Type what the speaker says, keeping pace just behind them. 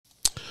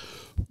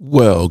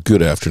Well,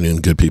 good afternoon,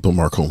 good people.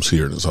 Mark Holmes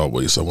here, and as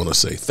always, I want to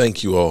say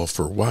thank you all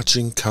for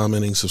watching,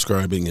 commenting,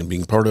 subscribing, and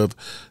being part of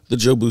the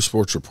Joe Boo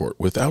Sports Report.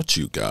 Without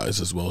you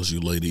guys, as well as you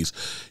ladies,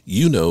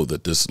 you know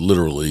that this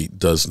literally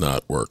does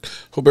not work.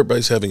 Hope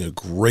everybody's having a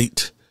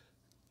great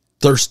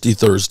Thirsty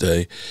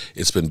Thursday.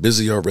 It's been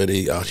busy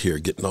already out here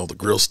getting all the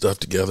grill stuff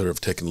together. I've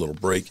taken a little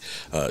break.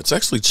 It's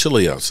actually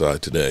chilly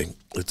outside today.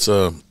 It's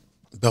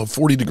about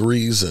 40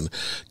 degrees and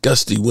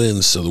gusty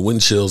winds, so the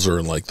wind chills are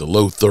in like the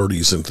low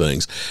 30s and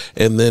things.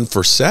 And then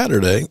for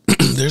Saturday,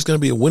 there's going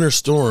to be a winter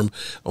storm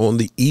on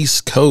the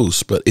East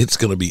Coast, but it's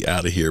going to be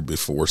out of here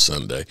before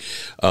Sunday.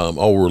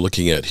 All we're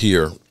looking at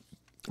here,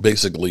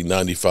 basically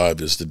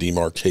 95 is the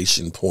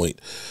demarcation point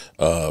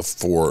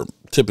for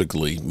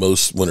typically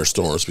most winter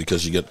storms,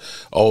 because you get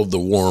all of the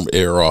warm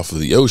air off of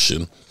the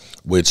ocean,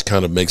 which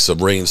kind of makes a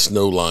rain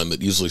snow line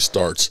that usually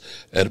starts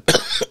at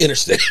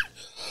interstate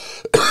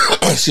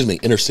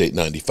Interstate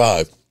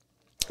 95,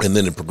 and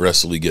then it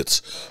progressively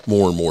gets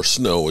more and more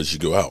snow as you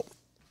go out.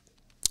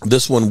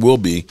 This one will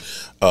be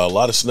a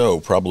lot of snow,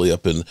 probably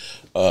up in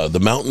the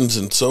mountains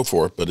and so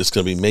forth, but it's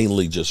going to be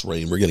mainly just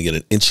rain. We're going to get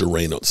an inch of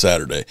rain on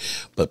Saturday,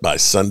 but by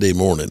Sunday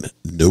morning,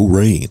 no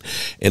rain.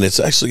 And it's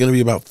actually going to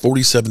be about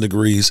 47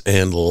 degrees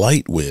and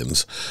light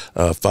winds,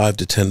 5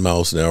 to 10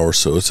 miles an hour.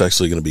 So it's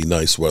actually going to be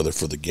nice weather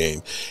for the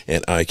game.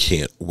 And I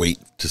can't wait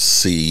to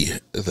see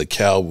the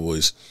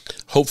Cowboys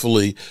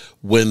hopefully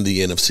win the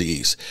NFC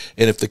East.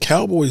 And if the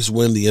Cowboys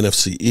win the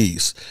NFC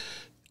East,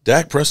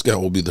 Dak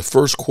Prescott will be the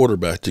first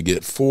quarterback to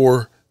get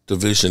 4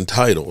 division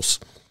titles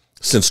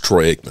since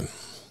Troy Aikman,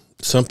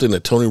 something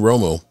that Tony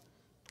Romo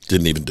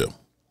didn't even do.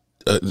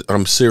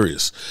 I'm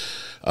serious.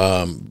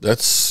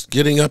 That's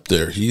getting up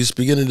there. He's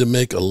beginning to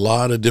make a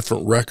lot of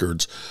different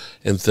records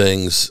and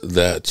things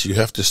that you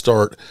have to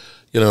start,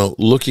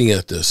 looking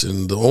at this.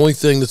 And the only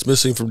thing that's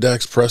missing from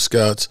Dak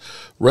Prescott's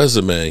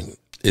resume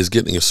is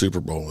getting a Super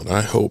Bowl, and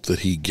I hope that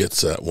he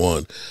gets that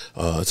one.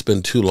 It's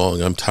been too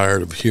long. I'm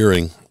tired of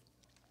hearing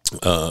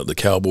the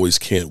Cowboys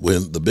can't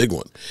win the big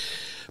one.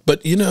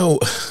 But,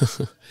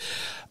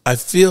 I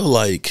feel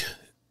like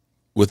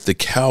with the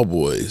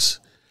Cowboys,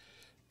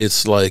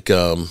 it's like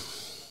a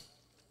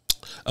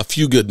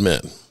few good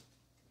men.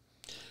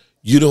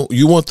 You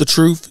want the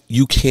truth?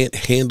 You can't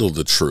handle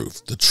the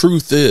truth. The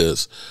truth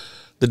is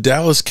the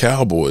Dallas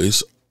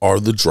Cowboys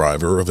are the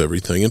driver of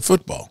everything in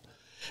football.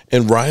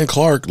 And Rayn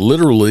Clark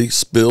literally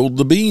spilled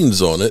the beans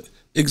on it.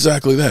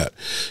 Exactly that.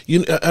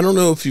 I don't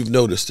know if you've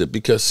noticed it,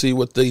 because see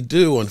what they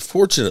do,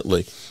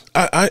 unfortunately,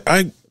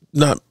 I'm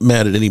not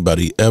mad at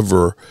anybody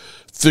ever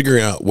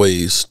figuring out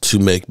ways to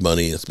make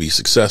money and to be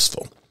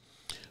successful.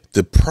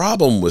 The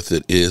problem with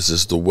it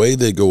is the way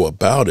they go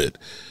about it.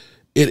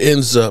 It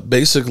ends up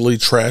basically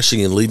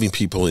trashing and leaving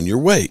people in your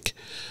wake.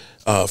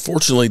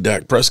 Fortunately,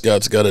 Dak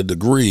Prescott's got a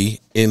degree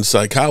in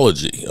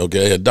psychology,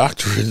 a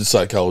doctorate in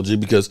psychology,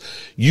 because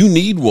you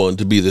need one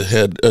to be the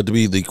head, to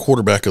be the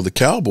quarterback of the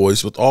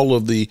Cowboys with all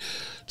of the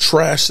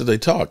trash that they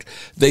talk.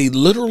 They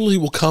literally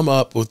will come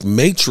up with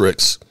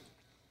matrix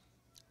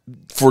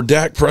for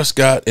Dak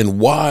Prescott and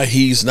why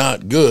he's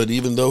not good,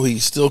 even though he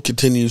still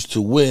continues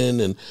to win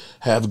and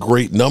have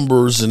great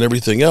numbers and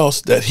everything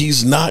else, that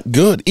he's not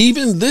good.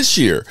 Even this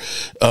year,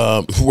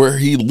 where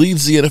he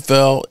leads the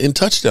NFL in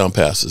touchdown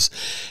passes.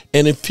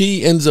 And if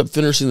he ends up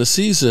finishing the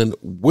season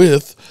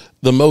with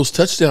the most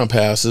touchdown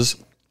passes,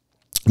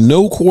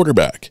 no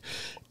quarterback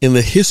in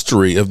the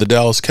history of the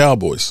Dallas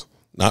Cowboys,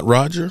 not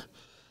Roger,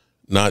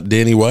 not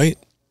Danny White,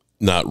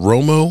 not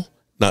Romo,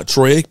 not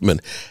Troy Aikman,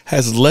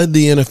 has led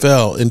the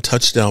NFL in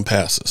touchdown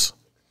passes.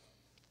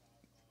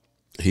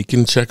 He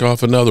can check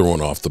off another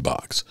one off the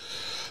box.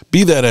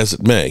 Be that as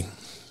it may,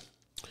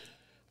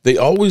 they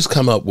always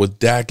come up with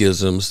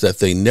Dak-isms that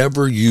they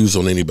never use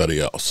on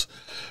anybody else.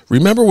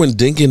 Remember when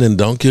Dinkin and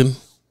Duncan?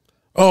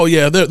 Oh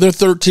yeah, they're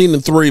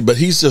 13-3, but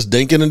he's just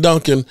dinking and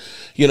dunking.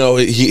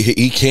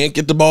 He can't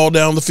get the ball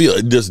down the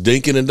field, just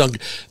dinking and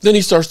dunking. Then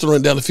he starts to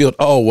run down the field.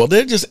 Oh well,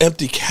 they're just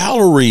empty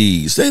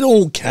calories. They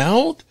don't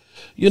count.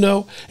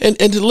 And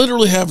to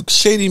literally have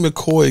Shady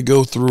McCoy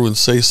go through and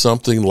say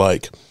something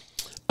like,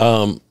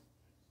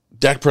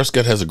 Dak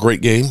Prescott has a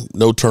great game,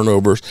 no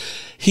turnovers.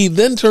 He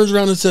then turns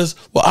around and says,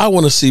 well, I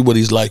want to see what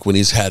he's like when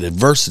he's had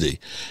adversity,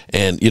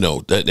 and,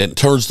 and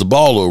turns the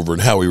ball over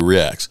and how he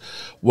reacts.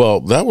 Well,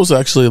 that was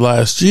actually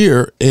last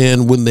year,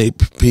 and when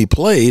he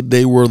played,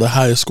 they were the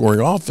highest scoring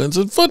offense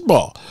in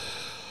football.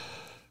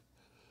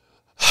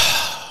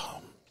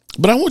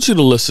 But I want you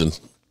to listen,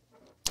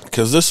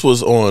 because this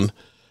was on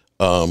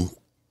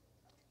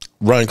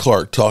Rayn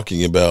Clark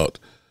talking about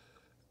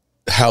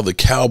how the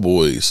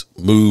Cowboys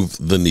move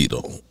the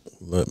needle.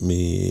 Let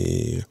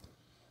me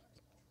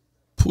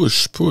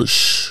push.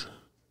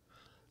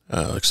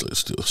 Actually,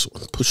 let's do this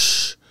one.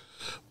 Push.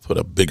 Put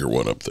a bigger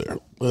one up there.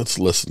 Let's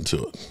listen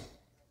to it.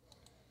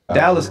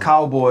 Dallas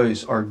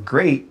Cowboys are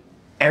great.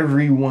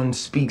 Everyone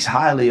speaks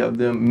highly of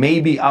them,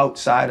 maybe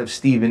outside of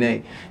Stephen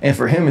A. And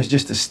for him, it's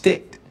just a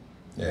stick.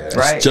 Yeah,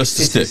 right? Just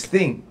it's his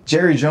thing.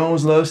 Jerry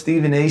Jones loves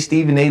Stephen A.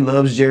 Stephen A.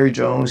 loves Jerry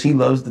Jones. He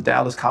loves the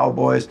Dallas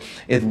Cowboys.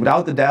 If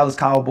without the Dallas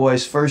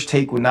Cowboys, First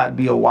Take would not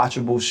be a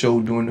watchable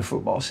show during the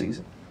football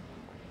season.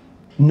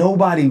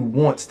 Nobody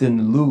wants them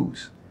to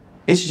lose.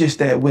 It's just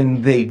that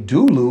when they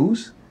do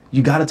lose,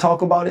 you got to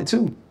talk about it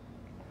too.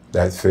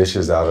 That fish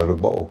is out of the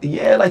bowl.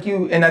 Yeah,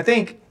 and I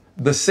think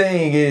the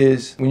saying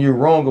is when you're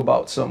wrong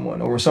about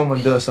someone or when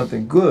someone does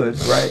something good,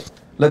 right?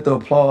 Let the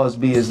applause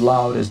be as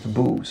loud as the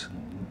boos.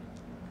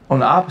 On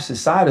the opposite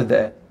side of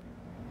that,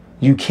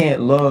 you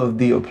can't love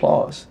the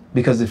applause,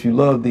 because if you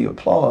love the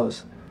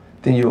applause,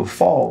 then you'll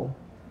fall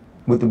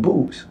with the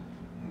boos,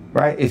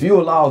 right? If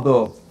you allow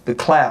the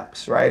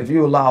claps, right? If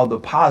you allow the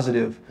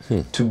positive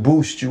to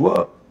boost you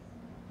up,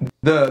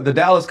 the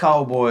Dallas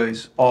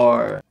Cowboys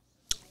are...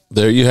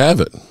 There you have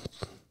it.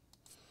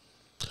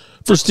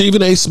 For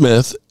Stephen A.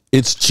 Smith,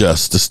 it's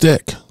just a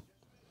stick.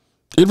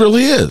 It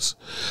really is.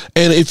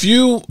 And if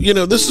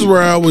this is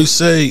where I always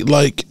say,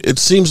 like, it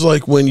seems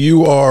like when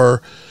you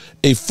are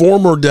a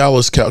former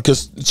Dallas Cowboy,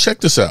 because check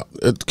this out,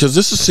 because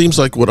seems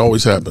like what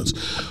always happens.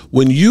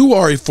 When you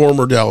are a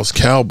former Dallas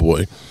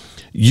Cowboy,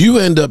 you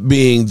end up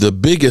being the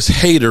biggest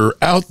hater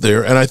out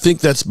there, and I think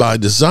that's by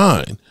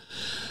design.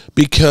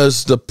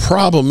 Because the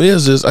problem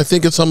is I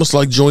think it's almost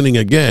like joining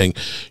a gang.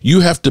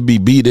 You have to be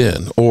beat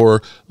in,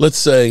 or let's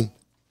say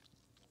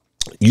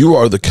you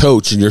are the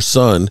coach and your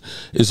son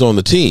is on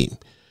the team.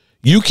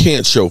 You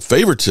can't show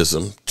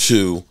favoritism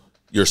to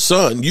your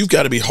son. You've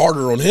got to be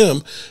harder on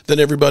him than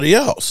everybody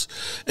else.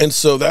 And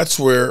so that's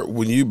where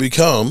when you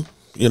become,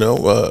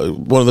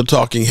 one of the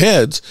talking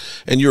heads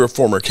and you're a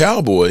former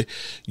Cowboy,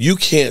 you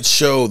can't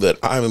show that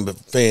I'm a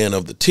fan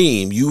of the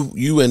team.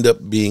 You end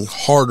up being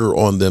harder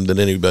on them than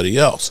anybody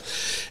else.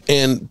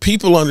 And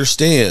people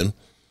understand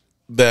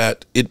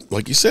that it,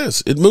 like he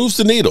says, it moves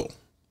the needle.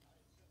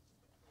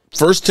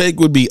 First Take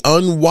would be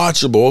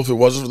unwatchable if it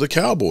wasn't for the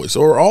Cowboys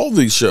or all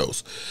these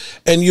shows.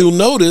 And you'll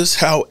notice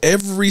how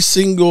every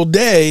single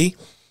day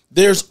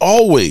there's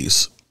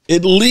always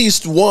at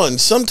least one.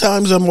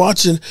 Sometimes I'm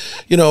watching,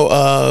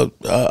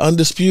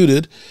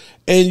 Undisputed,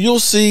 and you'll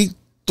see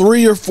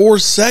 3 or 4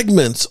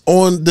 segments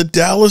on the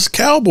Dallas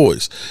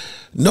Cowboys,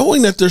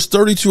 knowing that there's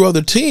 32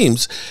 other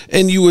teams.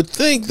 And you would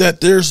think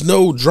that there's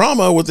no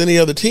drama with any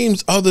other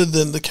teams other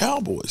than the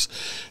Cowboys.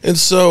 And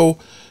so,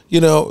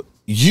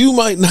 you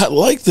might not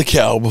like the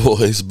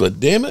Cowboys, but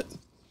damn it,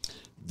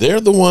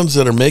 they're the ones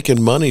that are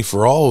making money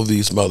for all of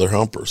these mother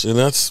humpers. And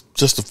that's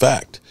just a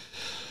fact.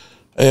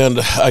 And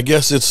I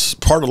guess it's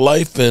part of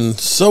life and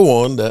so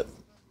on that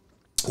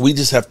we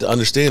just have to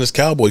understand as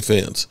Cowboy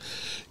fans.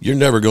 You're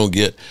never going to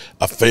get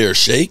a fair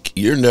shake.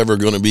 You're never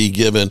going to be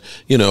given,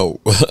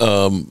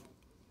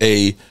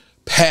 a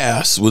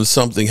pass when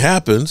something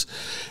happens.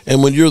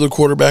 And when you're the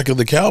quarterback of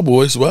the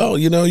Cowboys, well,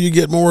 you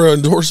get more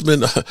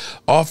endorsement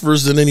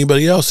offers than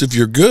anybody else if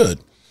you're good.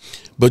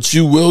 But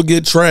you will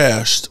get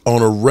trashed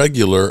on a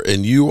regular,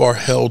 and you are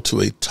held to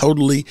a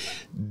totally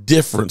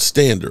different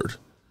standard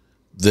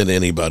than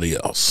anybody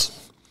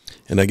else.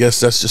 And I guess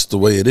that's just the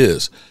way it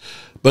is.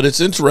 But it's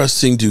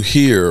interesting to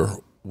hear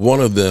one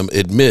of them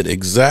admit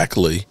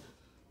exactly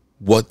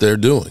what they're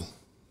doing.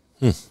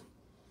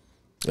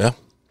 Yeah.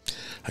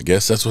 I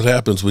guess that's what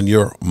happens when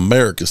you're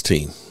America's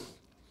team.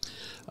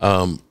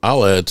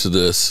 I'll add to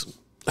this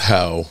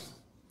how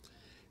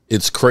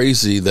it's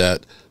crazy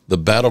that the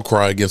battle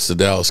cry against the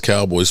Dallas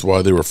Cowboys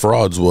while they were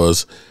frauds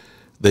was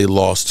they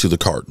lost to the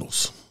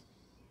Cardinals.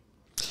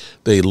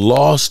 They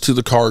lost to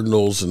the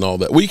Cardinals and all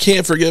that. We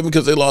can't forgive them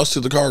because they lost to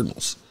the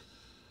Cardinals.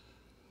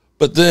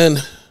 But then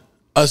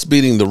us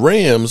beating the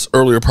Rams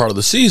earlier part of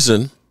the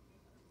season,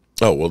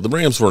 the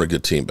Rams weren't a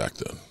good team back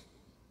then.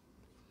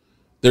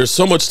 There's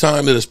so much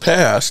time that has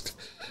passed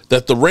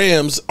that the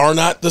Rams are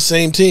not the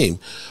same team.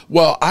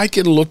 Well, I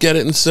can look at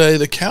it and say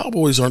the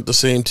Cowboys aren't the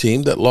same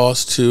team that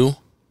lost to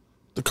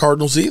the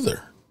Cardinals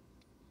either.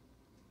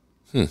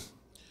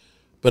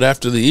 But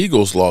after the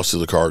Eagles lost to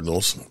the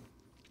Cardinals,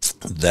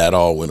 that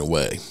all went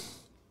away.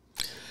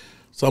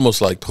 It's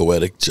almost like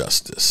poetic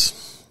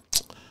justice.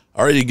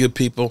 Alrighty, good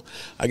people.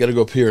 I got to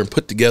go up here and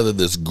put together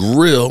this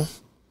grill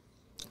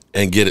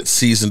and get it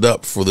seasoned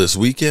up for this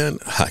weekend.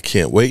 I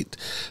can't wait.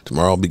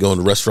 Tomorrow I'll be going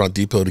to Restaurant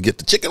Depot to get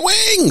the chicken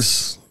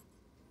wings.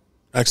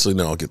 Actually,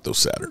 no, I'll get those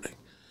Saturday.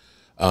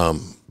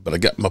 But I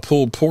got my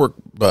pulled pork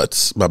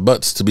butts, my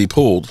butts to be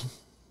pulled.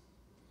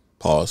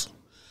 Pause.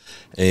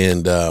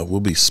 And we'll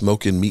be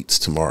smoking meats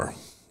tomorrow.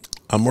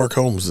 I'm Mark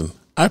Holmes, and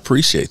I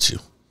appreciate you.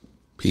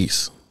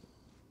 Peace.